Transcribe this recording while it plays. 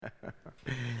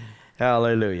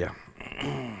Hallelujah.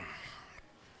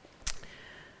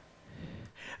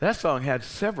 That song had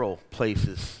several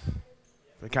places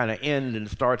that kind of end and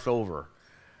starts over.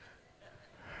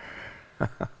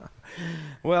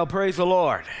 Well, praise the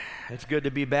Lord. It's good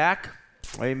to be back.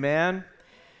 Amen.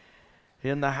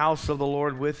 In the house of the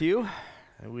Lord with you.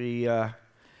 We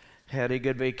had a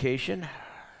good vacation.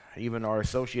 Even our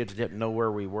associates didn't know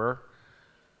where we were.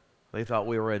 They thought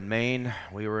we were in Maine.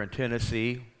 We were in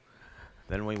Tennessee.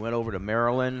 Then we went over to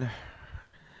Maryland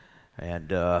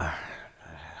and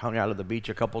hung out at the beach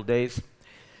a couple days.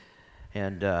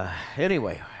 And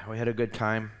anyway, we had a good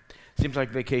time. Seems like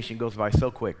vacation goes by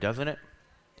so quick, doesn't it?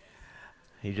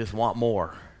 You just want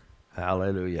more.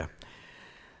 Hallelujah.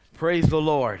 Praise the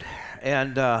Lord.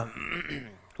 And a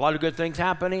lot of good things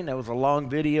happening. That was a long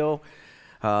video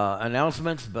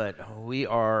announcements, but we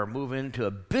are moving to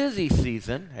a busy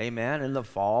season, amen, in the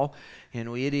fall.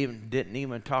 And we didn't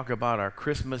even talk about our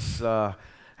Christmas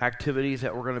activities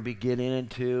that we're going to be getting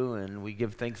into. And we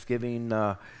give Thanksgiving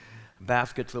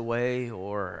baskets away,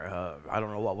 or I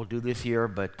don't know what we'll do this year,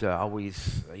 but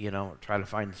always, try to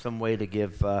find some way to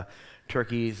give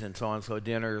turkeys and so on, so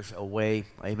dinners away,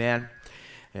 amen.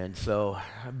 And so,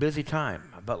 a busy time,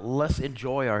 but let's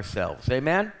enjoy ourselves,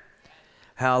 amen.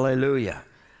 Hallelujah,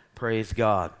 praise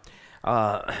God.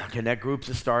 Connect groups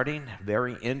is starting.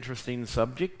 Very interesting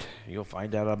subject. You'll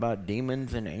find out about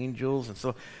demons and angels, and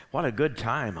so what a good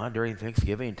time, during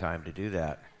Thanksgiving time to do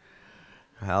that.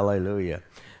 Hallelujah.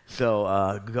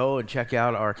 So go and check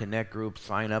out our Connect group.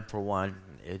 Sign up for one.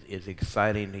 It's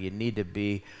exciting. You need to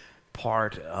be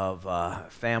part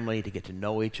of family to get to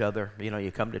know each other.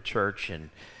 You come to church and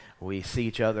we see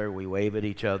each other, we wave at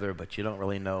each other, but you don't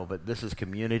really know. But this is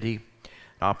community,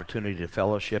 an opportunity to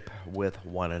fellowship with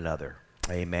one another.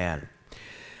 Amen.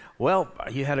 Well,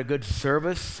 you had a good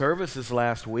services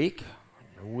last week.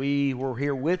 We were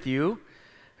here with you.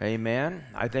 Amen.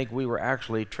 I think we were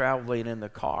actually traveling in the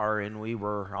car and we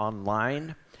were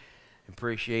online.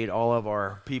 Appreciate all of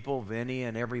our people, Vinny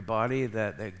and everybody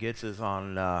that gets us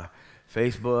on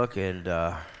Facebook and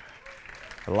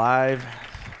live.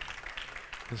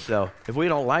 So if we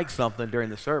don't like something during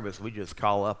the service, we just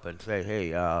call up and say, hey,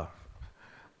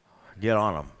 get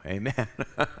on them. Amen.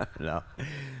 No.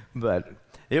 But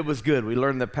it was good. We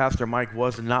learned that Pastor Mike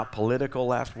was not political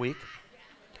last week.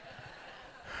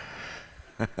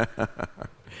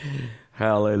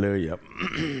 Hallelujah.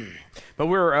 But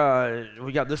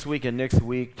we got this week and next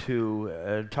week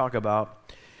to talk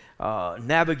about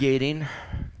navigating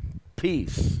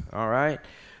peace, all right,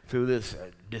 through this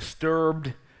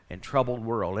disturbed and troubled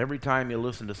world. Every time you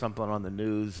listen to something on the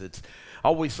news, it's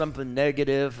always something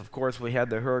negative. Of course, we had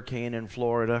the hurricane in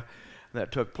Florida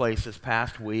that took place this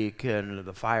past week, and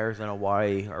the fires in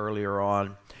Hawaii earlier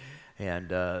on,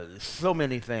 and so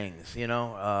many things.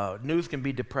 News can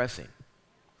be depressing.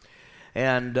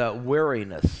 And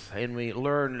weariness. And we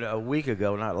learned a week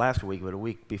ago, not last week, but a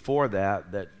week before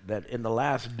that in the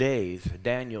last days,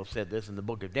 Daniel said this in the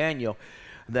book of Daniel,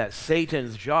 that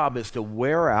Satan's job is to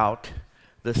wear out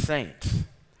the saints,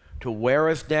 to wear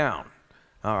us down,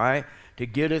 all right, to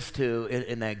get us to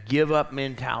in that give-up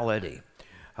mentality,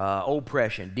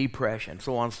 oppression, depression,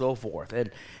 so on and so forth.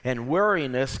 And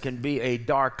weariness can be a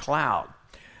dark cloud.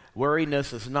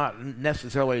 Weariness is not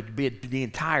necessarily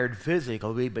being tired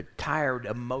physically, but tired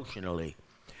emotionally.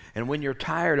 And when you're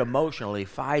tired emotionally,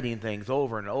 fighting things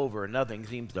over and over, and nothing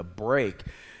seems to break.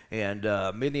 And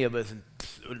many of us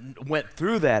went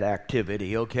through that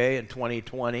activity, okay, in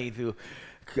 2020 through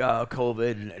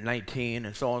COVID-19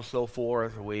 and so on and so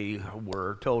forth. We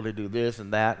were told to do this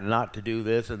and that, and not to do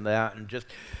this and that, and just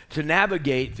to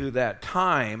navigate through that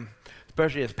time,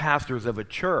 especially as pastors of a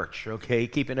church, okay,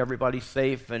 keeping everybody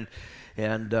safe and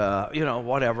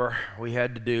whatever we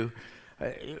had to do.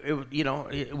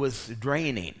 It was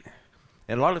draining.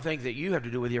 And a lot of things that you have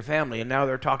to do with your family, and now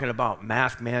they're talking about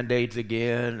mask mandates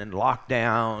again and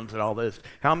lockdowns and all this.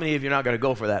 How many of you are not going to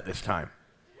go for that this time?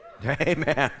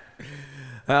 Amen.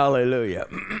 Hallelujah.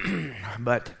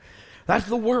 But that's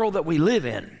the world that we live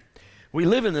in. We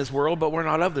live in this world, but we're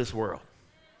not of this world.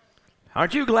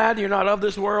 Aren't you glad you're not of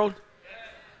this world?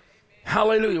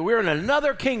 Hallelujah. We're in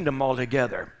another kingdom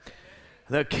altogether.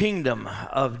 The kingdom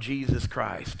of Jesus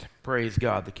Christ. Praise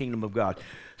God, the kingdom of God.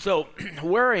 So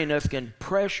weariness can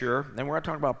pressure, and we're going to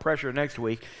talk about pressure next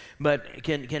week, but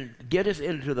can get us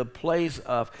into the place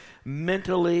of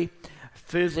mentally,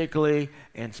 physically,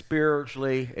 and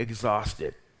spiritually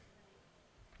exhausted.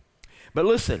 But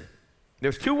listen,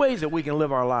 there's two ways that we can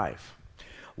live our life.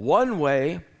 One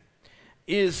way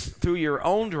is through your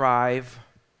own drive,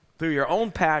 through your own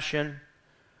passion,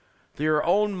 through your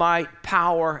own might,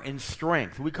 power, and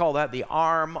strength. We call that the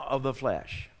arm of the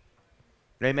flesh.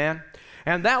 Amen?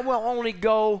 And that will only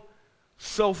go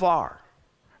so far.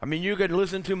 I mean, you can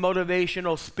listen to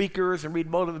motivational speakers and read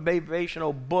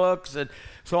motivational books and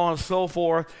so on and so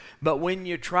forth, but when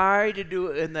you try to do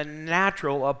it in the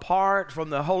natural, apart from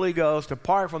the Holy Ghost,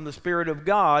 apart from the Spirit of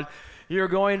God, you're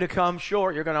going to come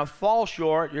short, you're going to fall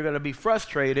short, you're going to be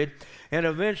frustrated, and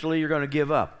eventually you're going to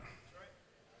give up.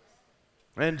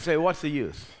 And say, what's the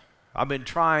use? I've been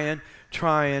trying.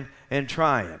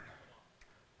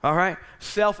 All right?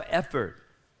 Self-effort,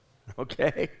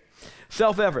 okay?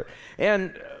 Self-effort.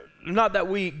 And not that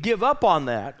we give up on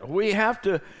that. We have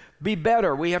to be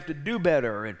better. We have to do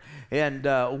better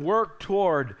and work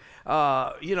toward,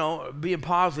 being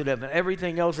positive and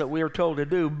everything else that we are told to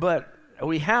do. But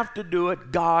we have to do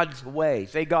it God's way.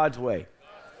 Say God's way.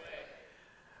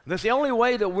 That's the only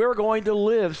way that we're going to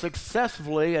live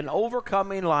successfully and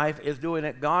overcoming life is doing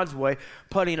it God's way,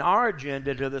 putting our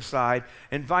agenda to the side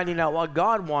and finding out what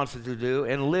God wants us to do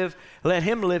and let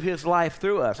Him live His life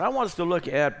through us. I want us to look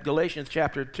at Galatians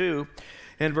chapter 2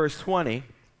 and verse 20.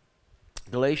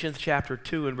 Galatians chapter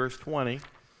 2 and verse 20.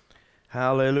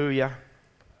 Hallelujah.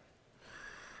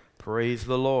 Praise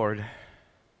the Lord.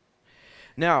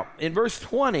 Now, in verse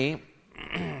 20,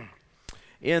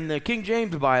 in the King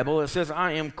James Bible, it says,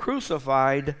 I am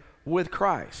crucified with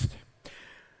Christ.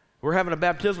 We're having a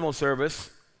baptismal service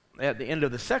at the end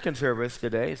of the second service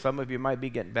today. Some of you might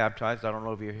be getting baptized. I don't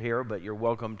know if you're here, but you're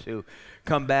welcome to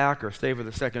come back or stay for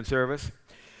the second service.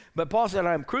 But Paul said,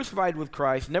 I am crucified with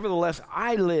Christ. Nevertheless,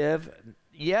 I live,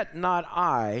 yet not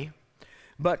I,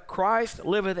 but Christ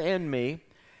liveth in me.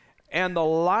 And the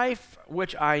life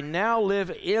which I now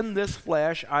live in this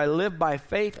flesh, I live by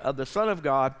faith of the Son of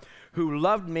God, who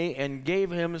loved me and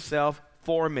gave Himself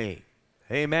for me.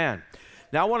 Amen.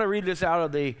 Now I want to read this out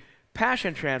of the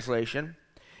Passion Translation,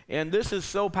 and this is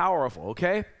so powerful,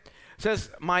 okay? It says,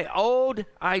 my old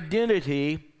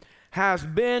identity has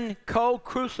been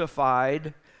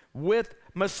co-crucified with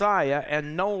Messiah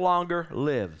and no longer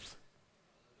lives.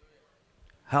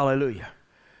 Hallelujah.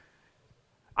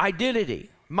 Identity.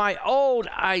 My old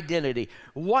identity.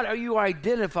 What are you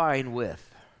identifying with?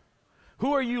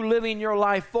 Who are you living your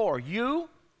life for? You?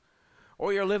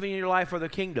 Or you're living your life for the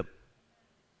kingdom?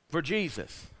 For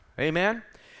Jesus. Amen?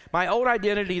 My old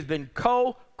identity has been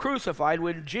co-crucified.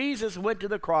 When Jesus went to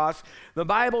the cross, the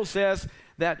Bible says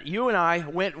that you and I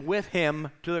went with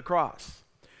Him to the cross.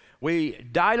 We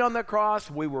died on the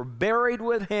cross. We were buried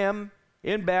with Him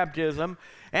in baptism.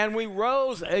 And we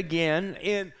rose again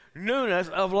in newness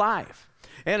of life.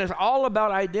 And it's all about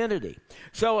identity.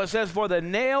 So it says, for the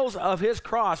nails of His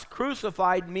cross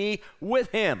crucified me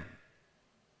with Him.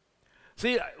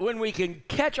 See, when we can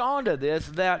catch on to this,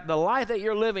 that the life that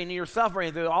you're living, you're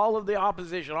suffering through all of the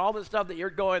opposition, all the stuff that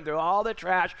you're going through, all the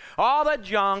trash, all the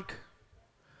junk,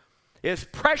 is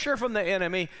pressure from the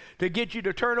enemy to get you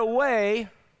to turn away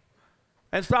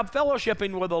and stop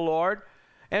fellowshipping with the Lord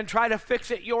and try to fix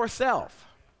it yourself.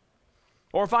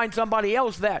 Or find somebody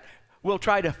else that will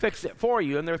try to fix it for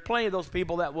you. And there's plenty of those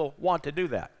people that will want to do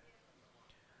that.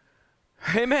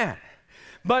 Amen.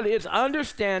 But it's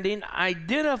understanding,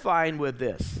 identifying with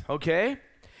this, okay?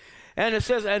 And it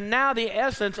says, and now the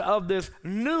essence of this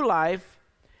new life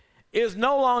is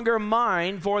no longer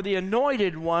mine, for the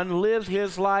Anointed One lives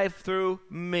His life through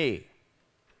me.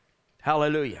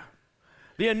 Hallelujah.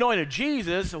 The Anointed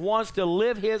Jesus wants to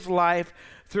live His life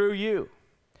through you.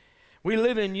 We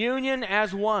live in union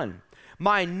as one.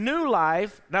 My new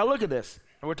life, now look at this.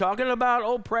 We're talking about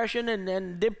oppression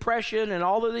and depression and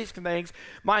all of these things.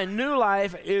 My new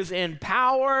life is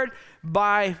empowered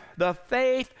by the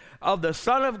faith of the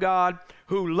Son of God,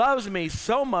 who loves me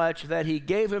so much that He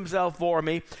gave Himself for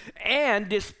me and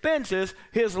dispenses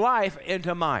His life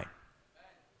into mine.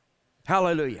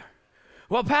 Hallelujah.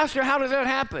 Well, Pastor, how does that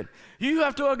happen? You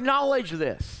have to acknowledge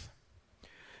this.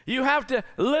 You have to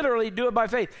literally do it by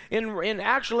faith. In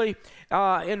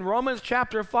Romans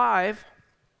chapter 5,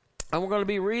 and we're going to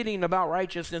be reading about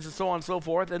righteousness and so on and so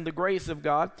forth and the grace of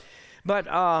God. But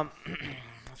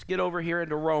let's get over here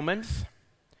into Romans.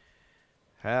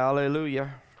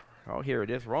 Hallelujah. Oh, here it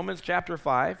is. Romans chapter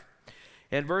 5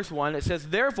 and verse 1. It says,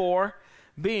 therefore,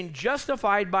 being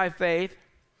justified by faith,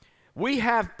 we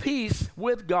have peace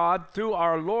with God through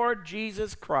our Lord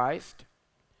Jesus Christ.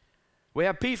 We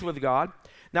have peace with God.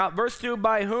 Now, verse 2,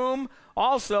 by whom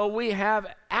also we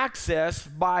have access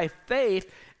by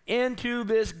faith into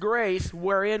this grace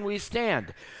wherein we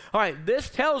stand. All right, this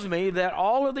tells me that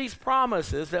all of these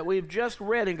promises that we've just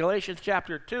read in Galatians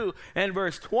chapter 2 and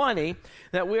verse 20,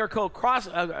 that we are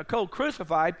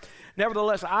co-crucified,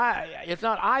 nevertheless, it's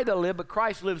not I that live, but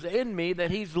Christ lives in me,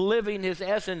 that he's living his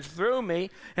essence through me,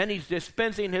 and he's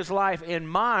dispensing his life in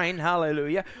mine,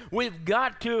 hallelujah. We've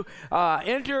got to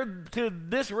enter to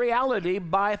this reality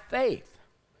by faith.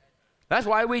 That's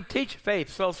why we teach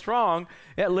faith so strong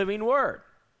at Living Word.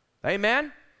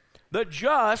 Amen? The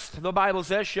just, the Bible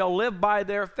says, shall live by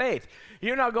their faith.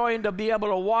 You're not going to be able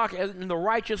to walk in the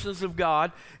righteousness of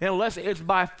God unless it's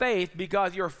by faith,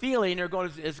 because your feeling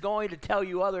is going to tell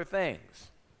you other things.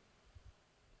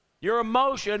 Your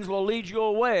emotions will lead you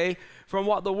away from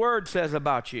what the Word says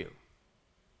about you.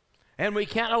 And we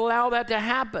can't allow that to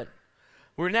happen.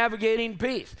 We're navigating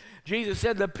peace. Jesus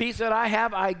said, the peace that I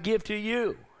have, I give to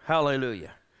you.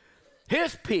 Hallelujah.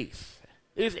 His peace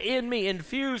is in me,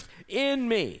 infused in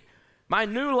me. My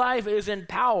new life is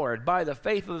empowered by the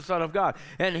faith of the Son of God.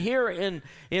 And here in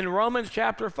Romans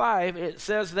chapter 5, it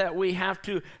says that we have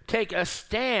to take a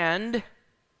stand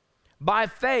by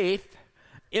faith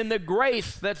in the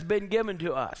grace that's been given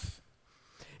to us.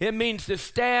 It means to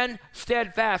stand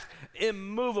steadfast,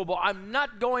 immovable. I'm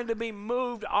not going to be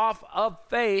moved off of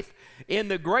faith in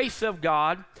the grace of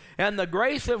God. And the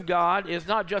grace of God is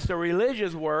not just a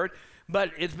religious word,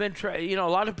 but it's been, a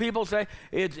lot of people say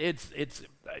it's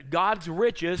God's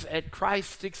riches at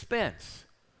Christ's expense.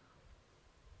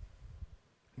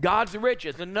 God's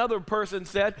riches. Another person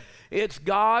said it's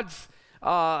God's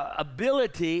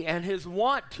ability and his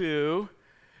want to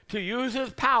use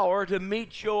his power to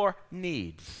meet your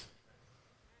needs.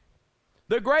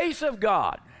 The grace of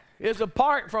God is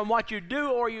apart from what you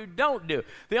do or you don't do.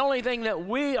 The only thing that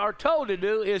we are told to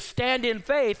do is stand in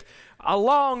faith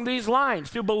along these lines,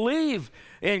 to believe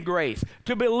in grace,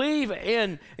 to believe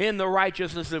in the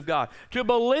righteousness of God, to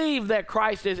believe that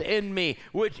Christ is in me,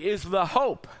 which is the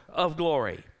hope of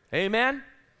glory. Amen?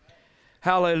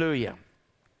 Hallelujah.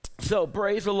 So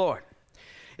praise the Lord.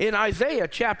 In Isaiah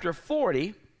chapter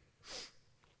 40,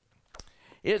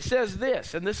 it says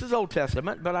this, and this is Old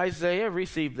Testament, but Isaiah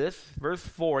received this,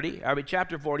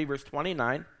 chapter 40, verse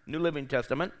 29, New Living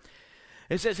Testament.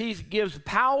 It says he gives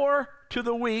power to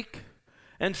the weak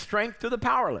and strength to the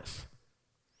powerless.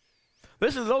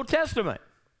 This is Old Testament.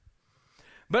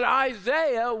 But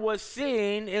Isaiah was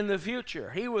seeing in the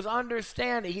future. He was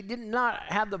understanding. He did not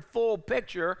have the full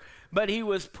picture, but he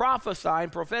was prophesying,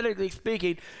 prophetically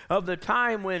speaking, of the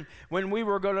time when we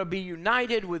were going to be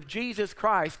united with Jesus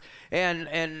Christ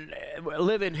and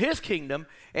live in his kingdom,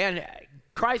 and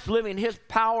Christ living his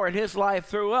power and his life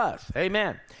through us.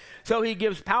 Amen. So he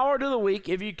gives power to the weak.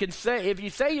 If you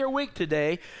say you're weak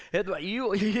today,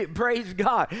 you praise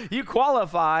God. You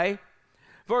qualify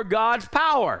for God's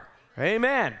power.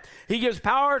 Amen. He gives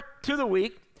power to the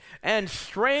weak and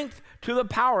strength to the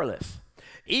powerless.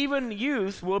 Even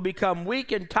youth will become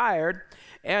weak and tired,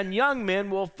 and young men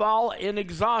will fall in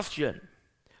exhaustion.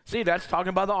 See, that's talking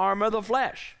about the arm of the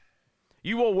flesh.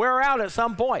 You will wear out at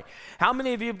some point. How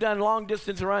many of you have done long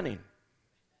distance running?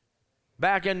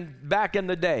 Back in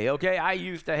the day, okay? I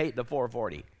used to hate the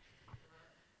 440.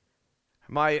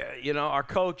 Our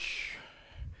coach,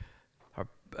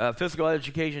 our physical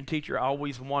education teacher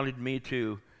always wanted me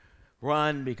to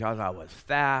run because I was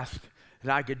fast,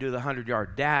 and I could do the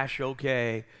 100-yard dash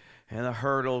okay, and the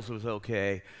hurdles was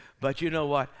okay. But you know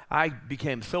what? I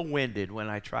became so winded when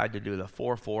I tried to do the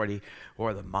 440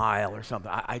 or the mile or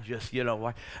something. I just,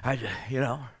 and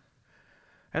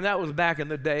that was back in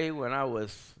the day when I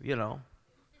was,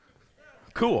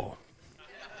 cool.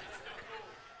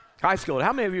 High school.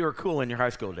 How many of you were cool in your high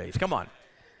school days? Come on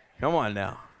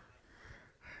now.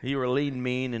 You were lean,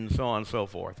 mean, and so on and so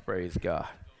forth. Praise God.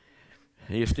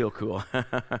 You're still cool. All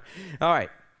right.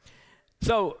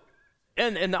 So,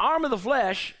 in the arm of the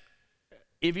flesh,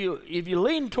 if you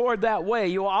lean toward that way,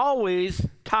 you'll always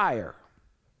tire.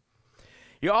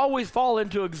 You always fall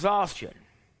into exhaustion.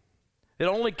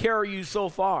 It'll only carry you so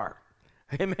far.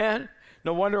 Amen?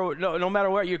 No matter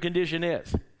what your condition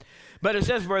is. But it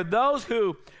says, for those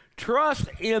who trust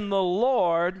in the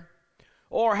Lord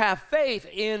or have faith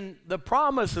in the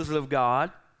promises of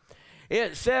God,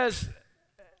 it says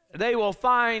they will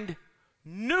find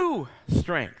new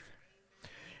strength.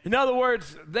 In other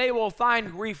words, they will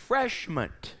find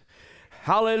refreshment.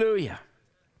 Hallelujah.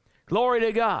 Glory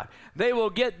to God. They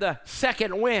will get the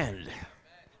second wind.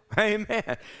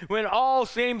 Amen. When all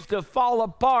seems to fall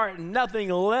apart and nothing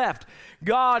left,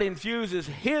 God infuses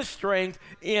his strength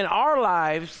in our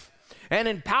lives and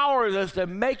empowers us to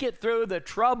make it through the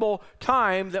troubled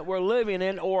times that we're living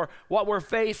in or what we're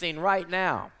facing right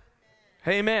now.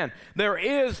 Amen. There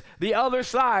is the other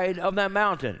side of that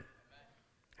mountain.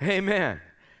 Amen.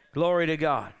 Glory to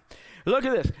God. Look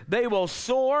at this. They will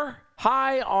soar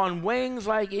high on wings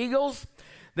like eagles.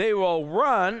 They will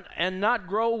run and not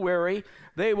grow weary.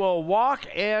 They will walk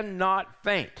and not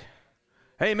faint.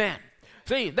 Amen.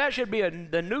 See, that should be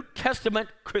the New Testament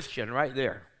Christian right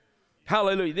there.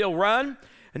 Hallelujah. They'll run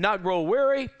and not grow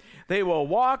weary. They will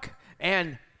walk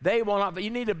and they will not.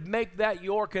 You need to make that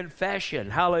your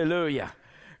confession. Hallelujah.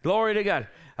 Glory to God.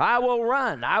 I will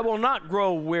run. I will not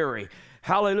grow weary.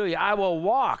 Hallelujah. I will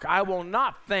walk. I will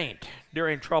not faint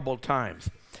during troubled times.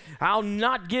 I'll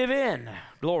not give in.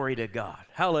 Glory to God.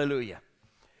 Hallelujah.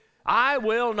 I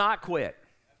will not quit.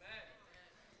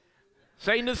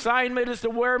 Satan's assignment is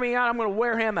to wear me out. I'm going to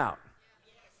wear him out.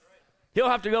 He'll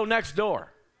have to go next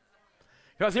door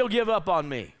because he'll give up on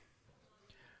me.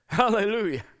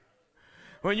 Hallelujah.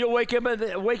 When you wake up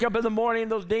in the morning,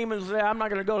 those demons say, I'm not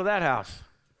going to go to that house.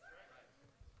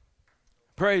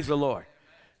 Praise the Lord.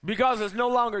 Because it's no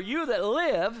longer you that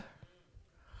live.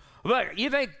 But you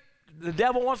think the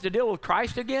devil wants to deal with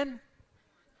Christ again?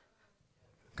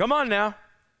 Come on now.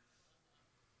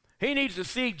 He needs to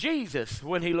see Jesus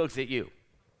when he looks at you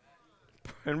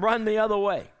and run the other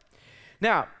way.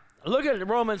 Now, look at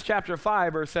Romans chapter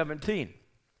 5, verse 17,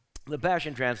 the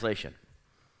Passion Translation.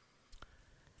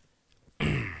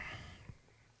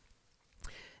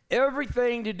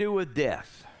 Everything to do with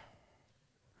death,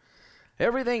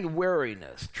 everything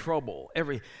weariness, trouble,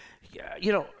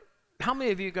 how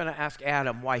many of you are going to ask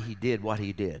Adam why he did what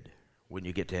he did when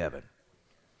you get to heaven?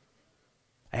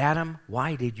 Adam,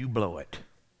 why did you blow it?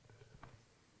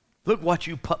 Look what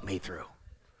you put me through.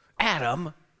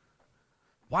 Adam,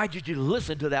 why did you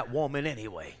listen to that woman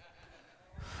anyway?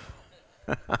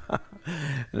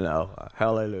 No,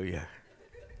 hallelujah.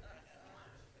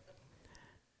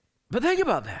 But think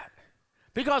about that.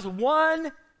 Because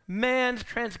one man's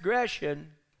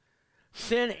transgression,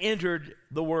 sin entered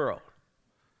the world.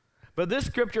 But this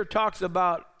scripture talks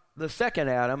about the second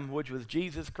Adam, which was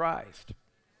Jesus Christ.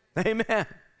 Amen.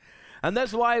 And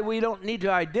that's why we don't need to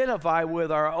identify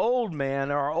with our old man,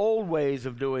 our old ways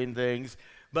of doing things,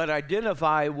 but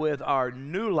identify with our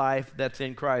new life that's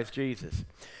in Christ Jesus.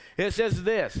 It says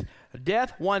this,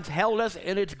 death once held us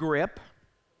in its grip.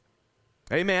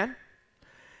 Amen.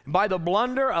 By the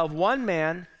blunder of one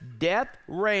man, death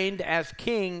reigned as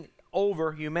king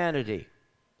over humanity.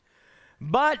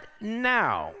 But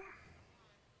now,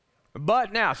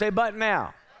 say but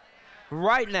now,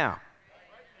 right now.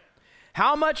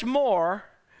 How much more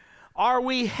are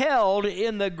we held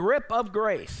in the grip of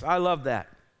grace? I love that.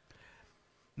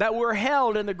 That we're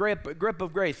held in the grip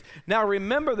of grace. Now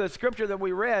remember the scripture that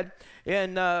we read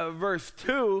in verse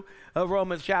 2 of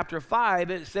Romans chapter 5.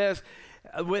 It says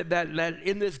that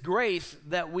in this grace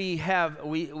that we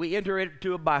enter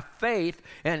into it by faith,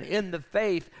 and in the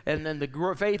faith and in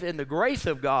the faith in the grace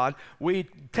of God, we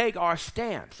take our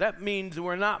stance. That means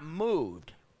we're not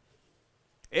moved.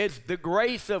 It's the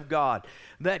grace of God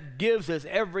that gives us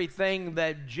everything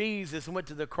that Jesus went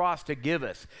to the cross to give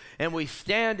us. And we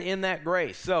stand in that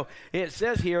grace. So it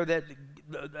says here that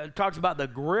it talks about the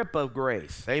grip of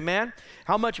grace. Amen?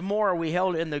 How much more are we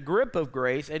held in the grip of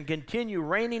grace and continue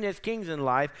reigning as kings in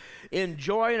life,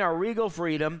 enjoying our regal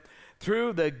freedom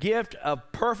through the gift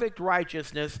of perfect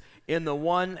righteousness in the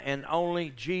one and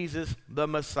only Jesus the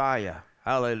Messiah.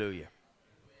 Hallelujah.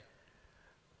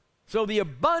 So the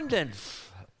abundance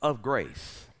of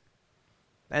grace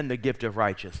and the gift of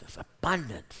righteousness.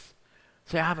 Abundance.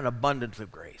 Say, I have an abundance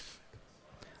of grace.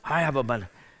 I have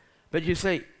abundance. But you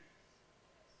say,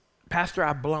 Pastor,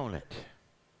 I've blown it.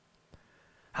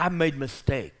 I've made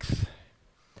mistakes.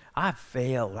 I've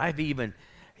failed. I've even,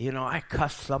 I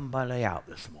cussed somebody out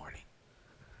this morning.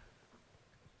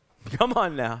 Come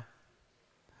on now.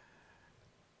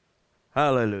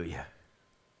 Hallelujah.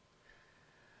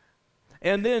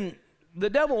 And then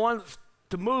the devil wants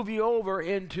to move you over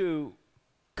into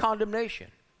condemnation,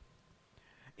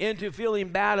 into feeling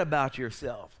bad about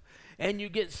yourself. And you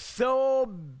get so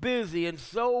busy and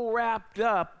so wrapped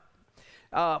up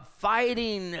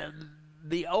fighting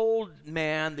the old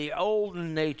man, the old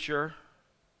nature,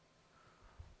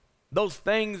 those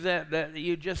things that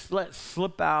you just let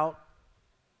slip out,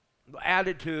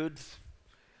 attitudes,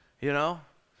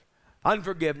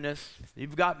 unforgiveness.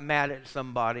 You've got mad at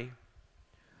somebody.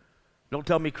 Don't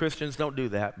tell me Christians don't do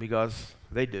that, because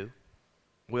they do.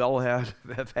 We all have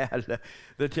had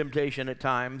the temptation at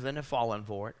times and have fallen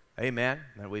for it. Amen?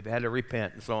 And we've had to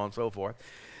repent and so on and so forth.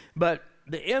 But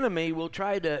the enemy will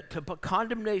try to put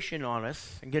condemnation on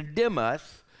us and condemn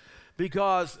us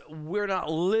because we're not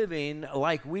living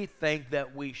like we think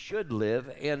that we should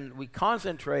live, and we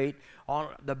concentrate on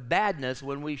the badness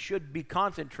when we should be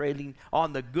concentrating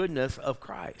on the goodness of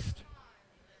Christ.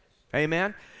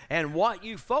 Amen? And what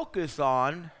you focus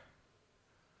on,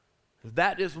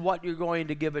 that is what you're going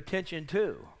to give attention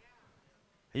to.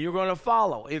 And you're going to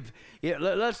follow.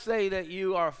 Let's say that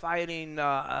you are fighting,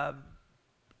 you're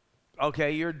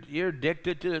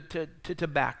addicted to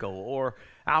tobacco or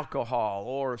alcohol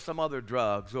or some other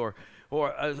drugs or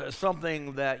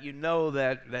something that you know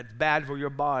that's bad for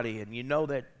your body, and you know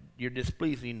that you're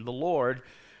displeasing the Lord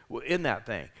in that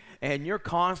thing. And you're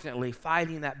constantly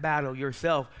fighting that battle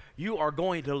yourself. You are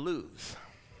going to lose.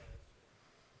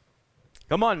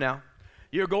 Come on now.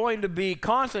 You're going to be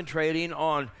concentrating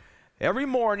on every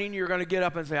morning. You're going to get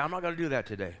up and say, I'm not going to do that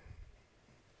today.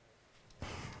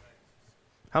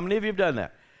 How many of you have done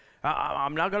that?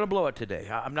 I'm not going to blow it today.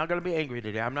 I'm not going to be angry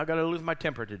today. I'm not going to lose my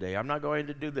temper today. I'm not going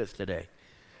to do this today.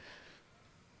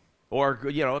 Or,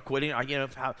 quitting.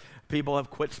 How people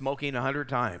have quit smoking 100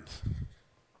 times.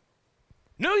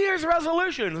 New Year's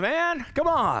resolutions, man. Come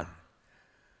on.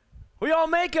 We all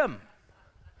make them.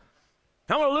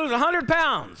 I'm going to lose 100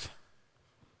 pounds.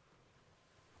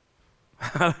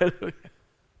 Hallelujah.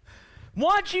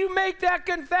 Once you make that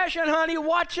confession, honey,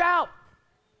 watch out.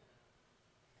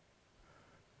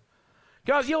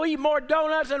 Because you'll eat more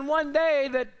donuts in one day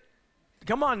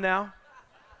come on now.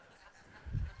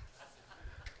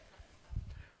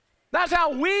 That's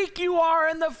how weak you are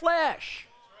in the flesh.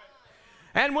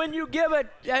 And when you give an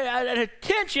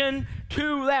attention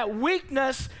to that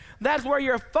weakness, that's where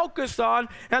you're focused on,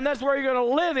 and that's where you're going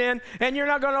to live in, and you're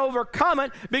not going to overcome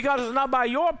it, because it's not by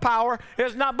your power,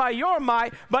 it's not by your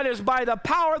might, but it's by the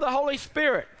power of the Holy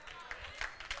Spirit.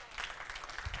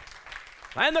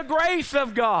 And the grace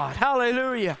of God.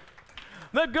 Hallelujah.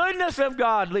 The goodness of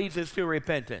God leads us to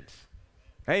repentance.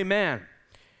 Amen.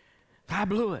 I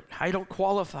blew it. I don't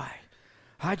qualify.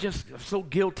 I'm so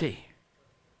guilty.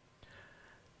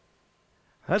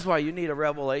 That's why you need a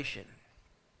revelation.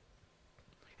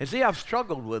 And see, I've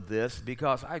struggled with this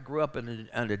because I grew up in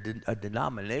a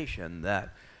denomination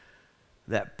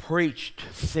that preached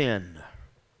sin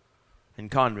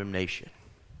and condemnation.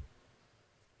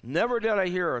 Never did I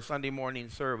hear a Sunday morning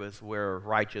service where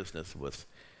righteousness was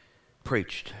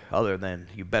preached, other than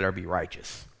you better be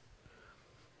righteous.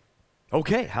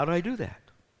 Okay, how do I do that?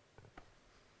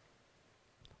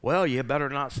 Well, you better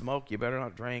not smoke, you better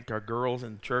not drink. Our girls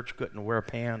in church couldn't wear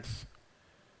pants.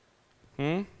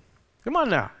 Come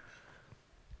on now.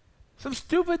 Some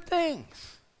stupid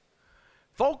things.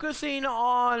 Focusing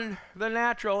on the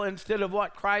natural instead of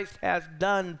what Christ has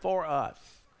done for us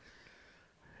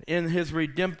in his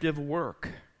redemptive work.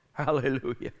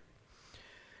 Hallelujah.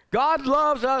 God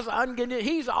loves us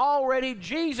unconditionally.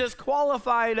 Jesus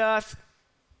qualified us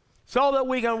so that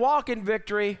we can walk in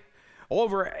victory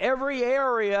over every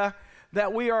area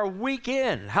that we are weak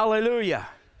in. Hallelujah.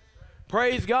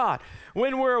 Praise God.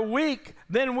 When we're weak,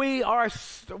 then we are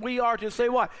to say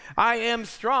what? I am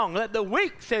strong. Let the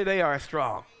weak say they are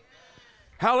strong.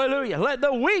 Hallelujah. Let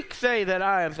the weak say that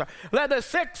I am strong. Let the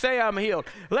sick say I'm healed.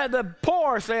 Let the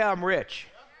poor say I'm rich.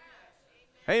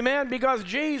 Amen. Because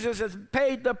Jesus has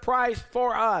paid the price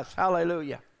for us.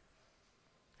 Hallelujah.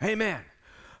 Amen.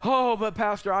 Oh, but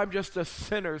Pastor, I'm just a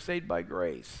sinner saved by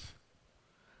grace.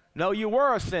 No, you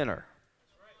were a sinner.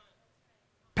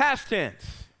 Past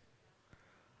tense.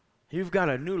 You've got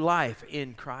a new life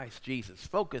in Christ Jesus.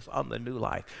 Focus on the new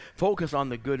life. Focus on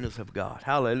the goodness of God.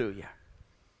 Hallelujah.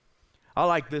 I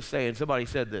like this saying. Somebody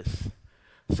said this.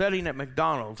 Sitting at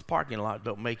McDonald's parking lot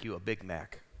don't make you a Big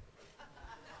Mac.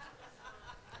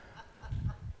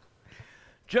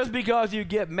 Just because you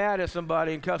get mad at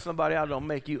somebody and cuss somebody out don't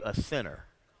make you a sinner.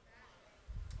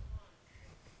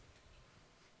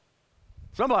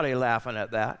 Somebody laughing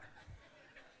at that.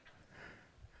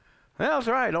 That's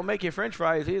right. Don't make you French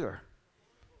fries either.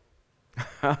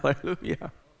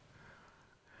 Hallelujah.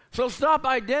 So stop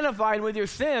identifying with your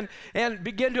sin and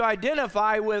begin to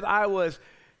identify with, I was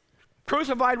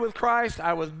crucified with Christ,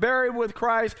 I was buried with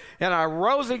Christ, and I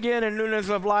rose again in newness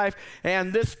of life,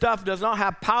 and this stuff does not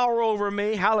have power over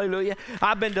me. Hallelujah.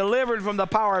 I've been delivered from the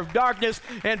power of darkness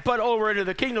and put over into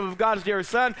the kingdom of God's dear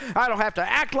Son. I don't have to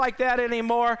act like that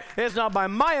anymore. It's not by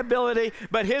my ability,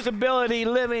 but his ability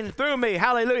living through me.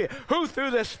 Hallelujah. Who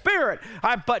through the Spirit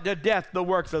I put to death the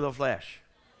works of the flesh.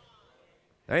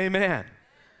 Amen.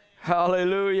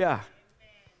 Hallelujah.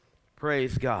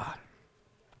 Praise God.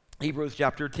 Hebrews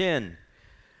chapter 10,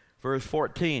 verse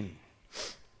 14.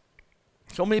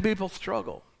 So many people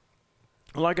struggle.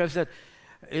 Like I said,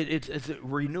 it's a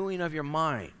renewing of your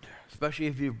mind, especially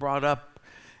if you've brought up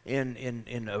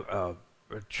in a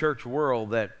church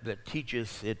world that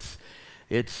teaches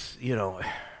it's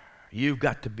you've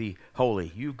got to be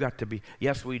holy. You've got to be,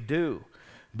 yes, we do,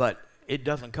 but it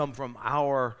doesn't come from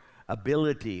our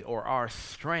ability or our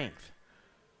strength.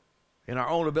 In our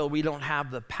own ability, we don't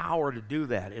have the power to do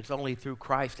that. It's only through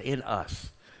Christ in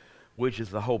us, which is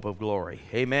the hope of glory.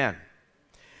 Amen.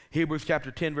 Hebrews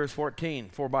chapter 10, verse 14,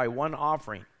 for by one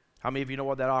offering, how many of you know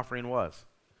what that offering was?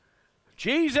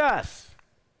 Jesus.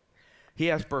 He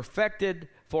has perfected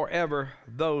forever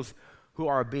those who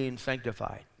are being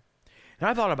sanctified. And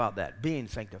I thought about that, being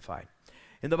sanctified.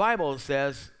 In the Bible, it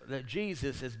says that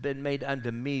Jesus has been made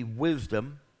unto me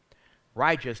wisdom,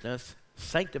 righteousness,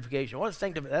 sanctification. What is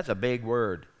sanctification? That's a big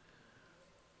word.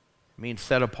 It means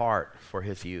set apart for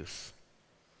his use.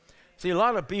 See, a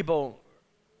lot of people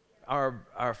are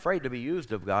afraid to be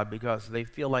used of God because they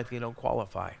feel like they don't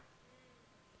qualify.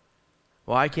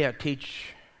 Well, I can't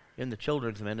teach in the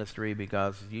children's ministry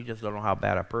because you just don't know how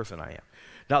bad a person I am.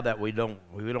 Not that we don't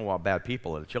want bad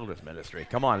people in the children's ministry.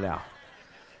 Come on now.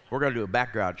 We're going to do a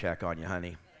background check on you,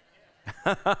 honey.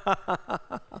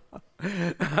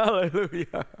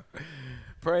 Hallelujah.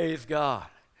 Praise God.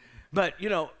 But,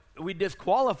 we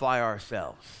disqualify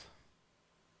ourselves.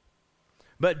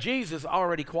 But Jesus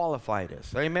already qualified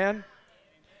us. Amen?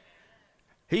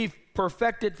 He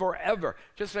perfected forever.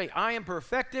 Just say, I am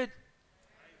perfected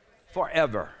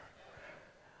forever.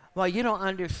 Well, you don't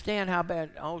understand how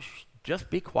bad. Oh, just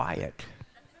be quiet.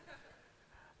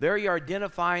 There you're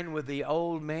identifying with the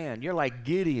old man. You're like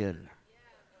Gideon.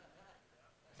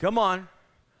 Come on.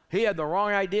 He had the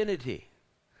wrong identity.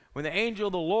 When the angel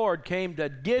of the Lord came to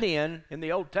Gideon in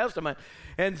the Old Testament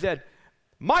and said,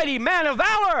 mighty man of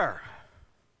valor,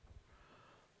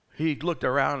 he looked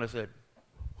around and said,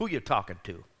 who are you talking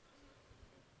to?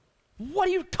 What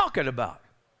are you talking about?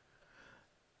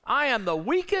 I am the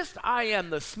weakest, I am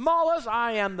the smallest,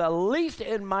 I am the least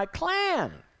in my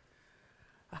clan.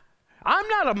 I'm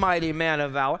not a mighty man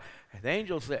of valor. The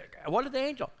angel said, what did the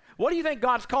angel? What do you think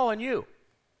God's calling you?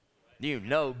 You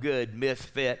no good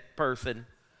misfit person.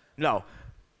 No,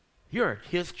 you're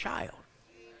his child.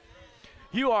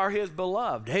 You are his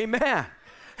beloved. Amen.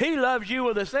 He loves you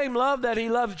with the same love that he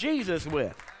loves Jesus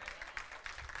with.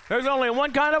 There's only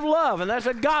one kind of love, and that's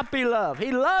agape love.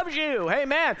 He loves you.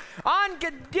 Amen.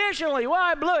 Unconditionally. Well,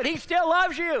 I blew it. He still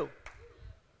loves you.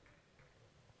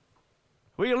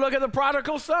 We can look at the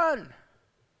prodigal son.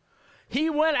 He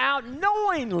went out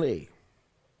knowingly,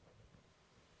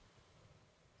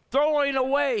 throwing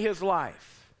away his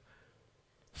life,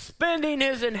 spending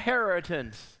his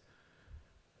inheritance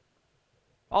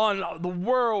on the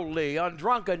worldly, on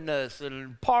drunkenness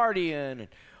and partying and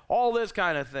all this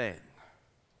kind of thing.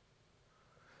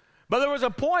 But there was a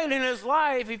point in his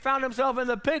life he found himself in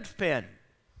the pig's pen.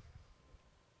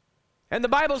 And the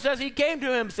Bible says he came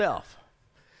to himself.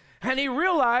 And he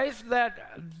realized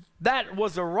that that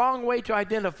was the wrong way to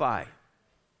identify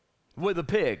with a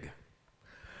pig.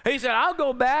 He said, I'll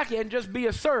go back and just be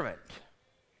a servant.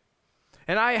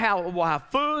 And will have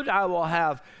food, I will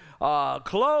have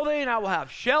clothing, I will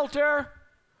have shelter.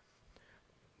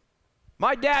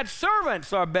 My dad's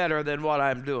servants are better than what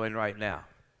I'm doing right now.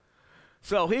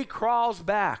 So he crawls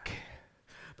back.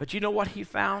 But you know what he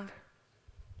found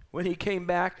when he came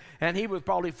back? And he was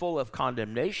probably full of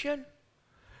condemnation.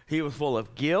 He was full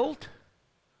of guilt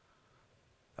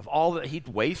of all that he'd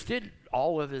wasted,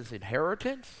 all of his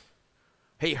inheritance.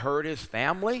 He hurt his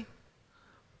family.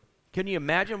 Can you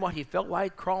imagine what he felt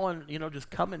like crawling, just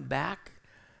coming back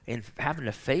and having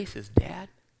to face his dad?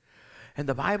 And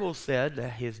the Bible said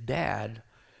that his dad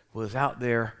was out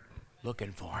there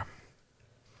looking for him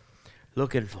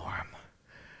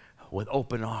with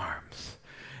open arms.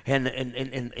 And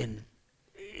in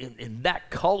that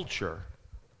culture,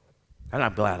 and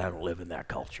I'm glad I don't live in that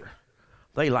culture,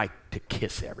 they like to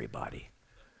kiss everybody.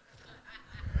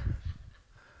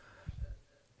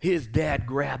 His dad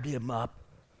grabbed him up.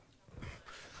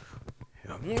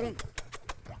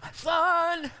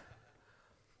 Son!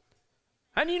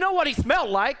 And you know what he smelled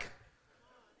like?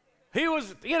 He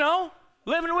was,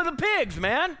 living with the pigs,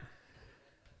 man.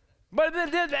 But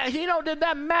did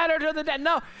that matter to the dad?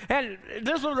 No. And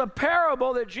this was a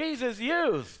parable that Jesus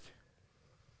used.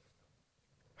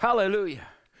 Hallelujah.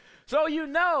 So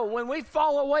when we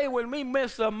fall away, when we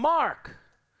miss the mark,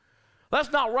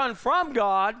 let's not run from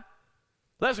God.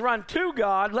 Let's run to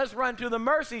God. Let's run to the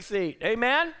mercy seat.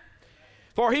 Amen?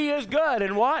 For he is good.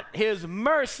 And what? His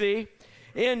mercy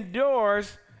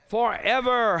endures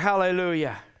forever.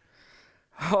 Hallelujah.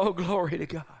 Oh, glory to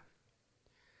God.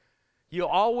 You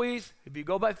always, if you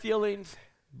go by feelings,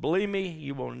 believe me,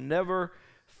 you will never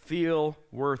feel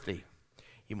worthy.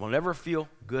 You will never feel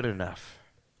good enough.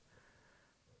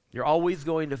 You're always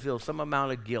going to feel some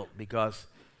amount of guilt because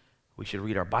we should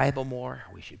read our Bible more,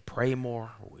 we should pray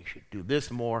more, we should do this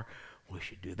more, we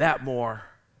should do that more.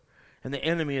 And the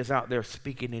enemy is out there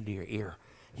speaking into your ear.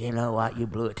 You know what? You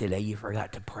blew it today. You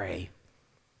forgot to pray.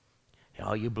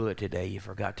 You blew it today. You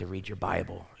forgot to read your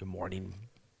Bible, your morning,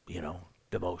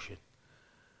 devotion.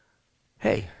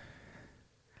 Hey,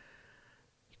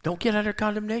 don't get under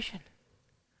condemnation.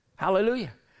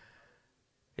 Hallelujah.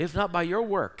 It's not by your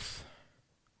works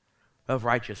of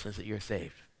righteousness that you're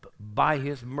saved, but by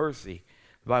his mercy.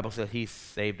 The Bible says he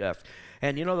saved us.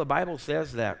 And the Bible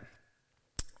says that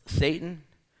Satan,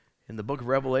 in the book of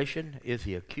Revelation, is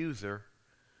the accuser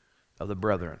of the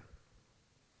brethren.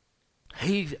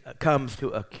 He comes to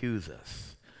accuse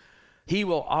us. He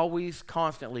will always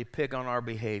constantly pick on our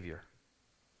behavior.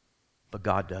 But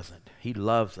God doesn't. He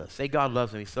loves us. Say, God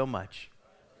loves me so much.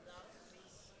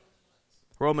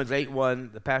 Romans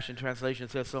 8:1, the Passion Translation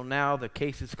says, so now the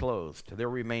case is closed. There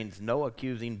remains no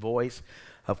accusing voice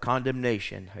of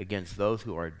condemnation against those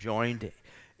who are joined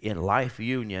in life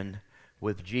union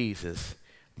with Jesus,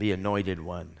 the Anointed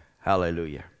One.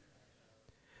 Hallelujah.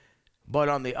 But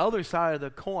on the other side of the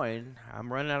coin,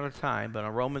 I'm running out of time, but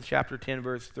on Romans chapter 10,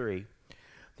 verse 3,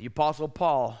 the Apostle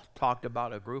Paul talked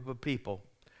about a group of people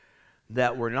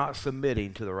that were not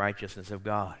submitting to the righteousness of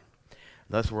God.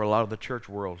 That's where a lot of the church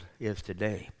world is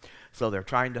today. So they're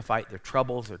trying to fight their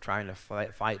troubles. They're trying to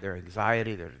fight their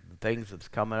anxiety, their things that's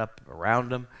coming up around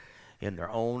them in their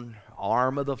own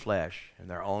arm of the flesh, in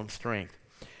their own strength.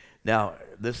 Now,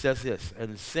 this says this,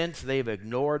 and since they've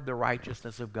ignored the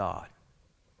righteousness of God,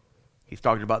 he's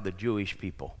talking about the Jewish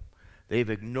people. They've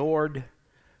ignored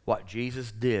what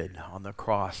Jesus did on the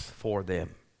cross for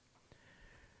them.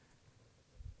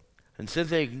 And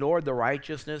since they ignored the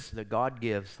righteousness that God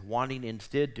gives, wanting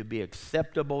instead to be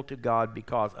acceptable to God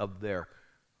because of their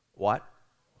what?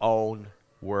 Own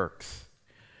works.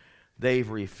 They've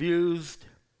refused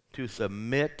to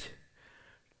submit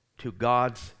to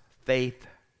God's faith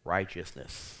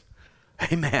righteousness.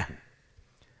 Amen.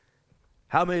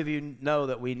 How many of you know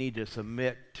that we need to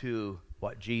submit to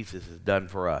what Jesus has done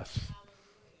for us?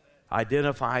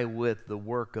 Identify with the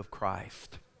work of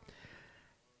Christ.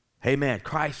 Amen.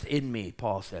 Christ in me,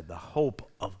 Paul said, the hope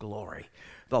of glory.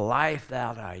 The life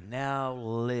that I now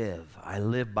live, I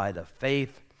live by the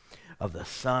faith of the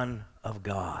Son of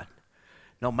God.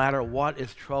 No matter what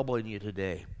is troubling you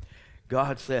today,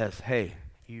 God says, hey,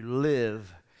 you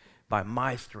live by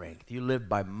my strength. You live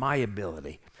by my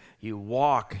ability. You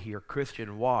walk your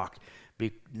Christian walk,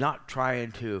 not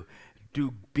trying to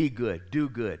be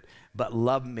good, but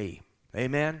love me.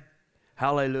 Amen?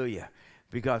 Hallelujah.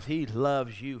 Because he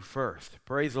loves you first.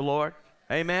 Praise the Lord.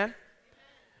 Amen?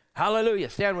 Hallelujah.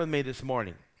 Stand with me this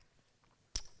morning.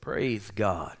 Praise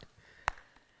God.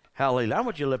 Hallelujah. I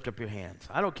want you to lift up your hands.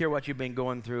 I don't care what you've been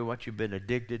going through, what you've been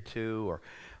addicted to, or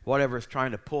whatever is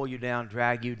trying to pull you down,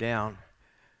 drag you down.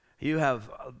 You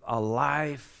have a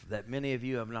life that many of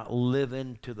you have not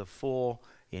living to the full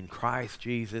in Christ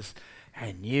Jesus,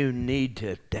 and you need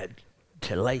to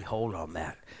lay hold on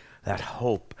that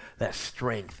hope, that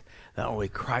strength that only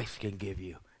Christ can give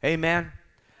you. Amen?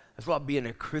 That's what being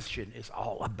a Christian is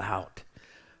all about.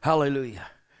 Hallelujah.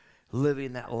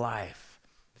 Living that life,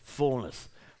 fullness,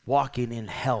 walking in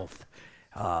health.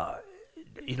 The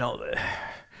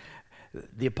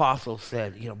apostle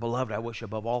said, beloved, I wish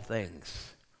above all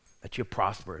things that you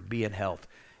prosper and be in health,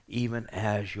 even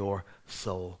as your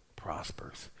soul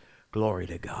prospers. Glory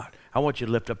to God. I want you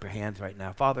to lift up your hands right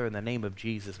now. Father, in the name of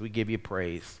Jesus, we give you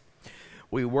praise.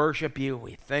 We worship you.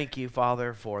 We thank you,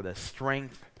 Father, for the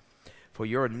strength, for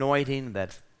your anointing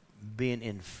that's being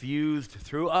infused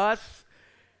through us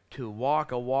to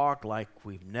walk a walk like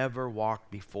we've never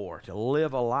walked before, to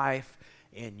live a life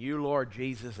in you, Lord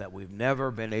Jesus, that we've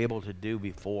never been able to do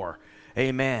before.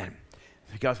 Amen.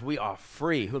 Because we are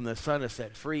free. Whom the Son has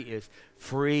set free is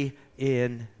free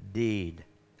indeed.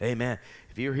 Amen.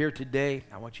 If you're here today,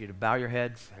 I want you to bow your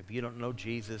heads. If you don't know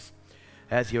Jesus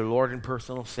as your Lord and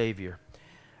personal Savior,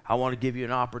 I want to give you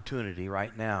an opportunity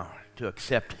right now to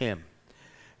accept him.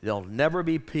 There'll never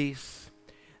be peace.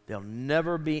 There'll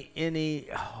never be any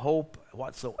hope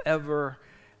whatsoever.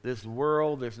 This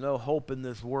world, there's no hope in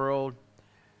this world,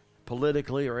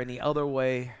 politically or any other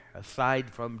way, aside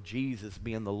from Jesus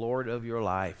being the Lord of your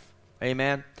life.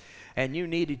 Amen? And you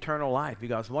need eternal life,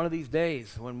 because one of these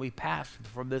days when we pass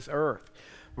from this earth,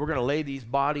 we're going to lay these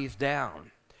bodies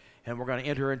down and we're going to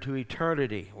enter into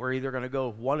eternity. We're either going to go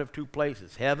one of two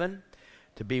places, heaven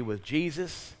to be with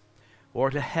Jesus, or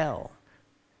to hell,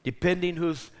 depending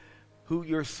who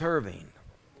you're serving.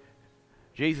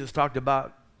 Jesus talked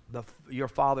about your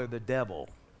father, the devil,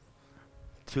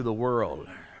 to the world.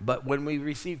 But when we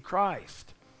receive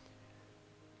Christ,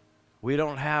 we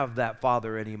don't have that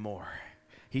father anymore.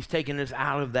 He's taken us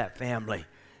out of that family,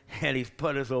 and he's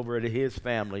put us over into his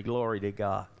family. Glory to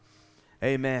God.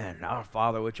 Amen. Our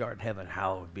Father which art in heaven,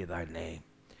 hallowed be thy name.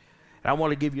 And I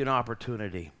want to give you an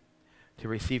opportunity to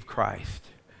receive Christ.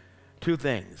 Two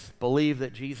things. Believe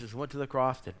that Jesus went to the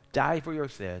cross to die for your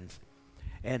sins,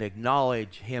 and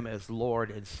acknowledge him as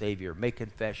Lord and Savior. Make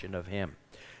confession of him.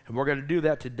 And we're going to do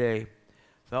that today.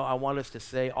 So I want us to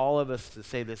say, all of us to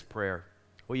say this prayer.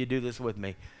 Will you do this with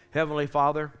me? Heavenly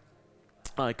Father,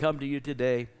 I come to you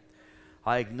today.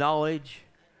 I acknowledge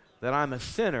that I'm a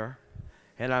sinner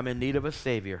and I'm in need of a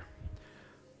Savior.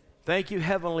 Thank you,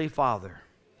 Heavenly Father,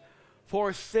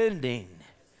 for sending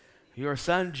your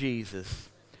Son Jesus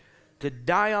to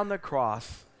die on the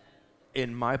cross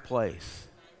in my place.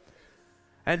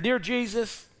 And dear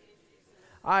Jesus,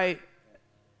 I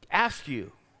ask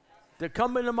you to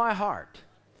come into my heart,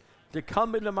 to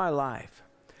come into my life.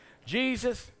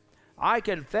 Jesus, I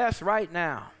confess right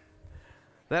now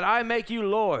that I make you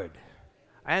Lord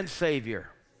and Savior.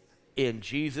 In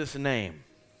Jesus' name,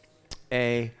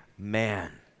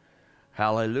 amen.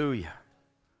 Hallelujah.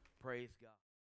 Praise God.